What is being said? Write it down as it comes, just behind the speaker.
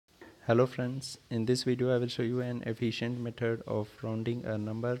Hello friends, in this video I will show you an efficient method of rounding a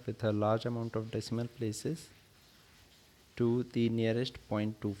number with a large amount of decimal places to the nearest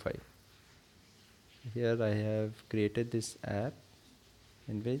 0.25. Here I have created this app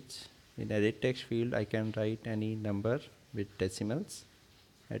in which in edit text field I can write any number with decimals.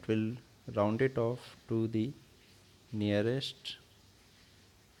 It will round it off to the nearest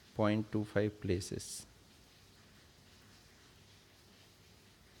 0.25 places.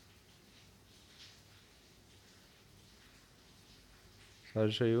 So I'll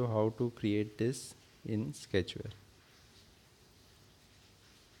show you how to create this in Sketchware.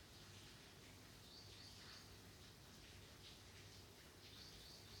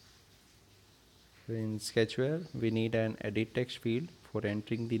 So in Sketchware, we need an edit text field for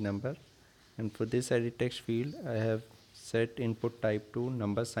entering the number, and for this edit text field, I have set input type to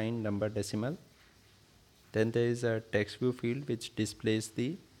number sign number decimal. Then there is a text view field which displays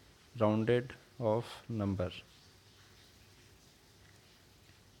the rounded off number.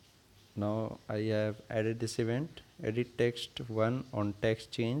 Now I have added this event edit text 1 on text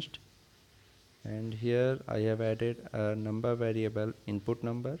changed, and here I have added a number variable input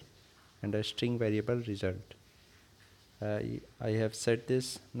number and a string variable result. I have set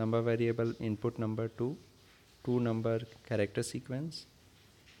this number variable input number to 2 number character sequence.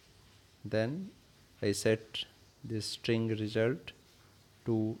 Then I set this string result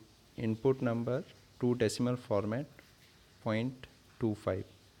to input number 2 decimal format 0.25.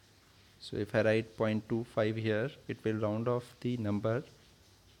 So if I write 0.25 here, it will round off the number,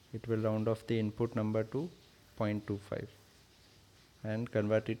 it will round off the input number to 0.25 and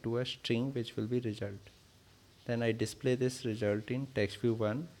convert it to a string which will be result. Then I display this result in text view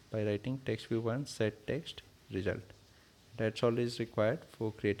 1 by writing text view 1 set text result. That's all is required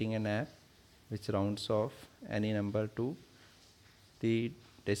for creating an app which rounds off any number to the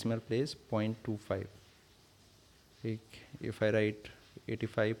decimal place 0.25. If I write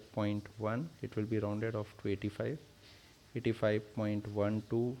 85.1, it will be rounded off to 85.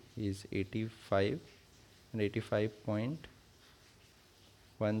 85.12 is 85 and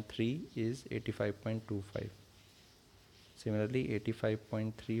 85.13 is 85.25. Similarly,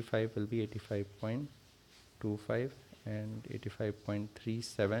 85.35 will be 85.25 and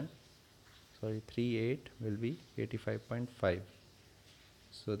 38 will be 85.5.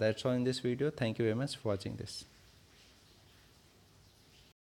 So that's all in this video. Thank you very much for watching this.